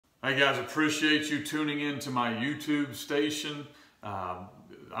Hey guys, appreciate you tuning in to my YouTube station. I'm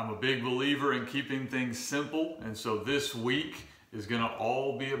a big believer in keeping things simple, and so this week is going to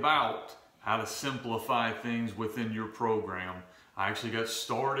all be about how to simplify things within your program. I actually got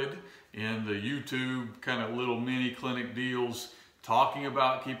started in the YouTube kind of little mini clinic deals talking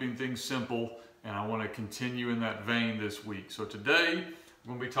about keeping things simple, and I want to continue in that vein this week. So today I'm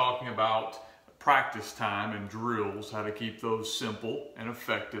going to be talking about practice time and drills, how to keep those simple and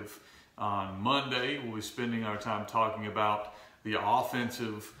effective. On Monday, we'll be spending our time talking about the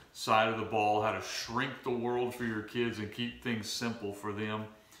offensive side of the ball, how to shrink the world for your kids and keep things simple for them.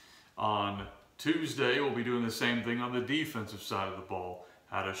 On Tuesday, we'll be doing the same thing on the defensive side of the ball,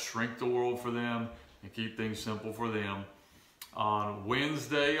 how to shrink the world for them and keep things simple for them. On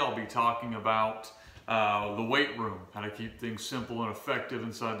Wednesday, I'll be talking about the weight room, how to keep things simple and effective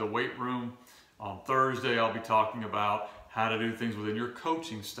inside the weight room. On Thursday, I'll be talking about how to do things within your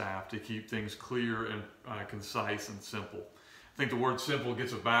coaching staff to keep things clear and concise and simple. I think the word simple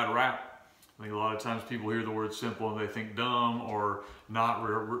gets a bad rap. I think a lot of times people hear the word simple and they think dumb or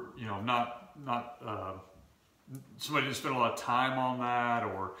somebody didn't spend a lot of time on that,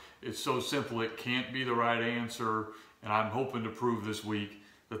 or it's so simple it can't be the right answer. And I'm hoping to prove this week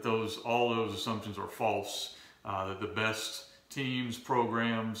that all those assumptions are false, that the best teams,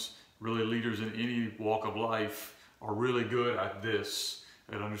 programs, really leaders in any walk of life are really good at this,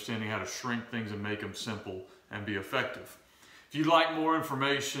 at understanding how to shrink things and make them simple and be effective. If you'd like more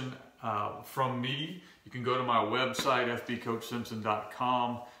information from me, you can go to my website,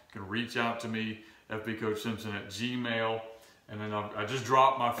 fbcoachsimpson.com. You can reach out to me, fbcoachsimpson@gmail. And then I just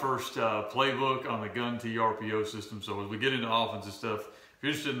dropped my first playbook on the gun TRPO system. So as we get into offensive stuff, if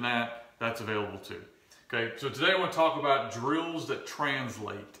you're interested in that, that's available too. Okay, so today I want to talk about drills that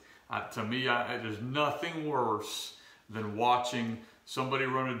translate. To me, there's nothing worse than watching somebody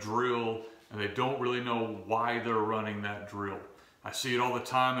run a drill and they don't really know why they're running that drill. I see it all the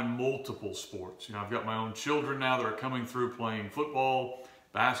time in multiple sports. You know, I've got my own children now that are coming through playing football,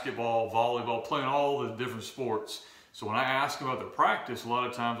 basketball, volleyball, playing all the different sports. So when I ask them about their practice, a lot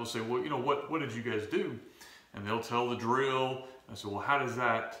of times they'll say, well, you know, what did you guys do? And they'll tell the drill. I say, well, how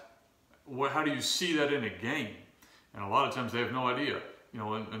do you see that in a game? And a lot of times they have no idea. You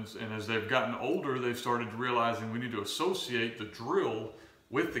know, and as they've gotten older, they've started realizing we need to associate the drill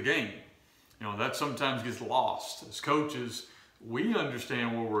with the game. You know, that sometimes gets lost. As coaches, we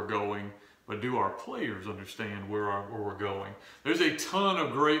understand where we're going, but do our players understand where we're going? There's a ton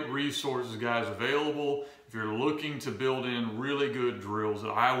of great resources, guys, available if you're looking to build in really good drills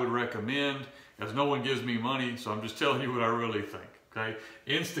that I would recommend, as no one gives me money, so I'm just telling you what I really think, okay?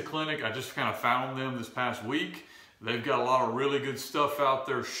 InstaClinic, I just kind of found them this past week. They've got a lot of really good stuff out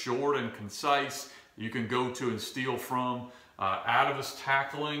there, short and concise, you can go to and steal from. Atavus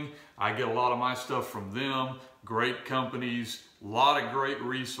Tackling, I get a lot of my stuff from them. Great companies, a lot of great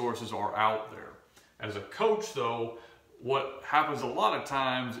resources are out there. As a coach though, what happens a lot of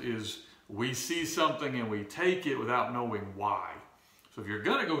times is we see something and we take it without knowing why. So if you're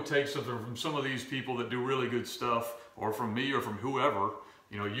gonna go take something from some of these people that do really good stuff, or from me or from whoever,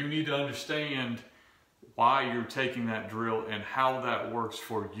 you know, you need to understand why you're taking that drill and how that works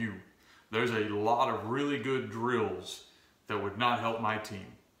for you. There's a lot of really good drills that would not help my team.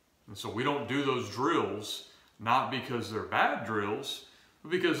 And so we don't do those drills, not because they're bad drills,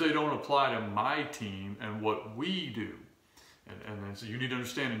 but because they don't apply to my team and what we do. And so you need to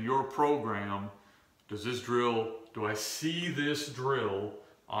understand in your program, do I see this drill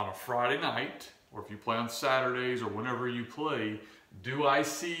on a Friday night, or if you play on Saturdays or whenever you play, do I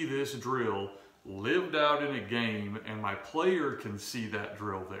see this drill lived out in a game and my player can see that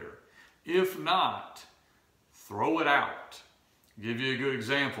drill there? If not, throw it out. I'll give you a good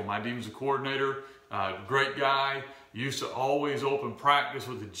example. My defensive coordinator, great guy, used to always open practice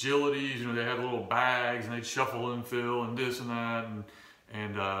with agilities. You know, they had little bags and they'd shuffle and fill and this and that,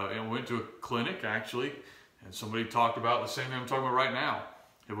 and went to a clinic actually, and somebody talked about the same thing I'm talking about right now.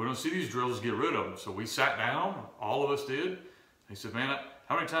 If we don't see these drills, get rid of them. So we sat down, all of us did. He said, man,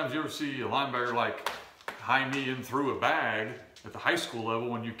 how many times do you ever see a linebacker like high knee in through a bag at the high school level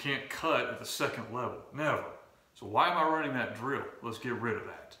when you can't cut at the second level? Never. So why am I running that drill? Let's get rid of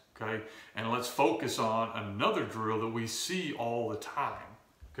that, okay? And let's focus on another drill that we see all the time,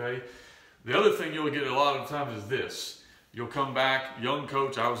 okay? The other thing you'll get a lot of times is this. You'll come back, young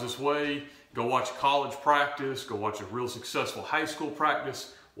coach, I was this way, go watch college practice, go watch a real successful high school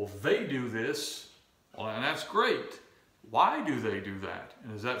practice. Well, they do this, well, and that's great. Why do they do that?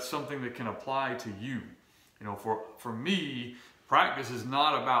 And is that something that can apply to you? You know, for me, practice is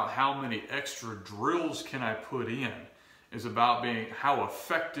not about how many extra drills can I put in. is about being how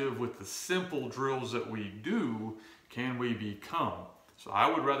effective with the simple drills that we do can we become. So I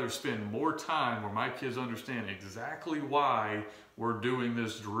would rather spend more time where my kids understand exactly why we're doing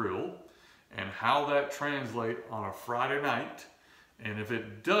this drill and how that translates on a Friday night. And if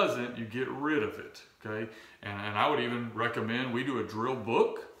it doesn't, you get rid of it, okay? And I would even recommend we do a drill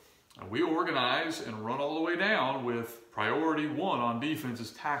book. And we organize and run all the way down with priority 1 on defense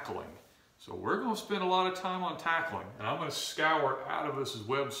is tackling. So we're going to spend a lot of time on tackling. And I'm going to scour Atavus's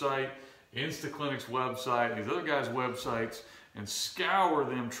website, InstaClinic's website, these other guys' websites, and scour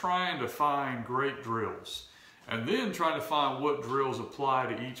them trying to find great drills. And then trying to find what drills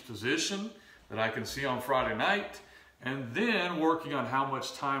apply to each position that I can see on Friday night. And then working on how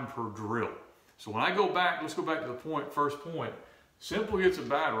much time per drill. So when I go back, let's go back to the first point. Simple gets a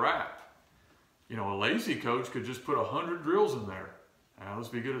bad rap. You know, a lazy coach could just put 100 drills in there. Now, let's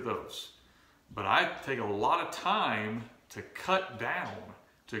be good at those. But I take a lot of time to cut down,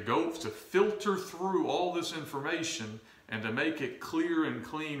 to filter through all this information and to make it clear and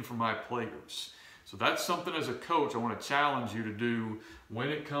clean for my players. So that's something as a coach I want to challenge you to do when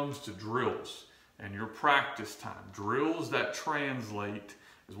it comes to drills and your practice time. Drills that translate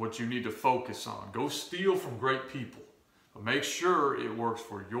is what you need to focus on. Go steal from great people, but make sure it works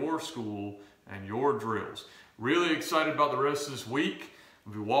for your school and your drills. Really excited about the rest of this week.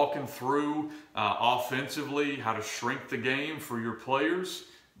 We'll be walking through offensively how to shrink the game for your players,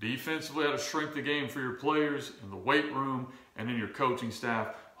 defensively how to shrink the game for your players in the weight room and in your coaching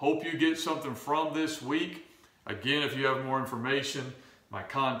staff. Hope you get something from this week. Again, if you have more information, my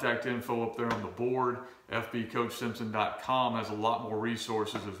contact info up there on the board, fbcoachsimpson.com, has a lot more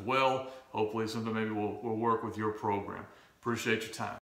resources as well. Hopefully something maybe will work with your program. Appreciate your time.